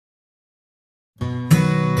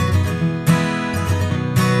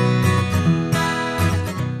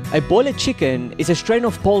A broiler chicken is a strain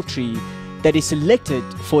of poultry that is selected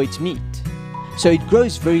for its meat. So it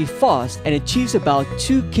grows very fast and achieves about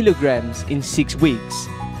 2 kilograms in 6 weeks.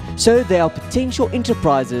 So there are potential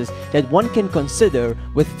enterprises that one can consider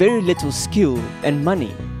with very little skill and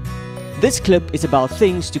money. This clip is about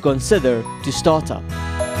things to consider to start up.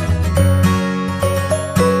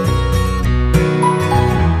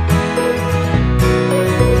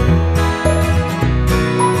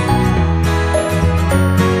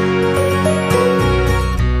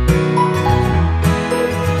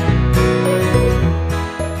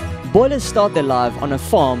 Broilers start their life on a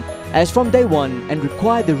farm as from day one and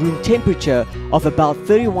require the room temperature of about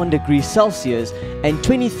 31 degrees Celsius and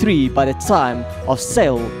 23 by the time of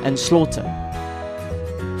sale and slaughter.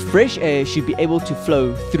 Fresh air should be able to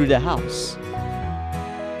flow through the house.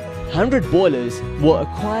 100 broilers will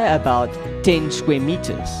acquire about 10 square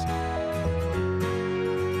meters.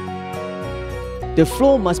 The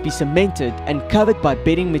floor must be cemented and covered by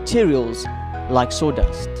bedding materials like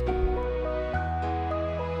sawdust.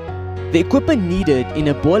 The equipment needed in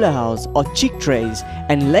a broiler house are chick trays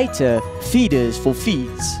and later feeders for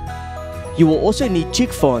feeds. You will also need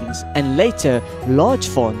chick fonds and later large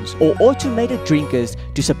fonds or automated drinkers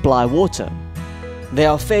to supply water. They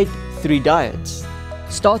are fed 3 diets: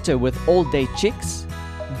 starter with all-day chicks,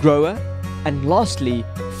 grower, and lastly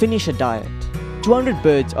finisher diet. 200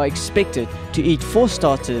 birds are expected to eat 4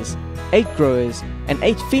 starters, 8 growers and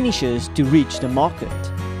 8 finishers to reach the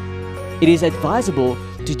market. It is advisable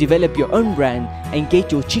to develop your own brand and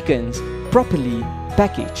get your chickens properly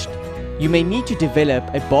packaged. You may need to develop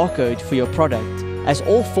a barcode for your product, as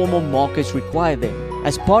all formal markets require them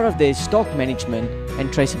as part of their stock management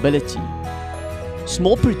and traceability.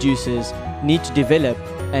 Small producers need to develop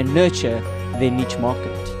and nurture their niche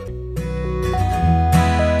market.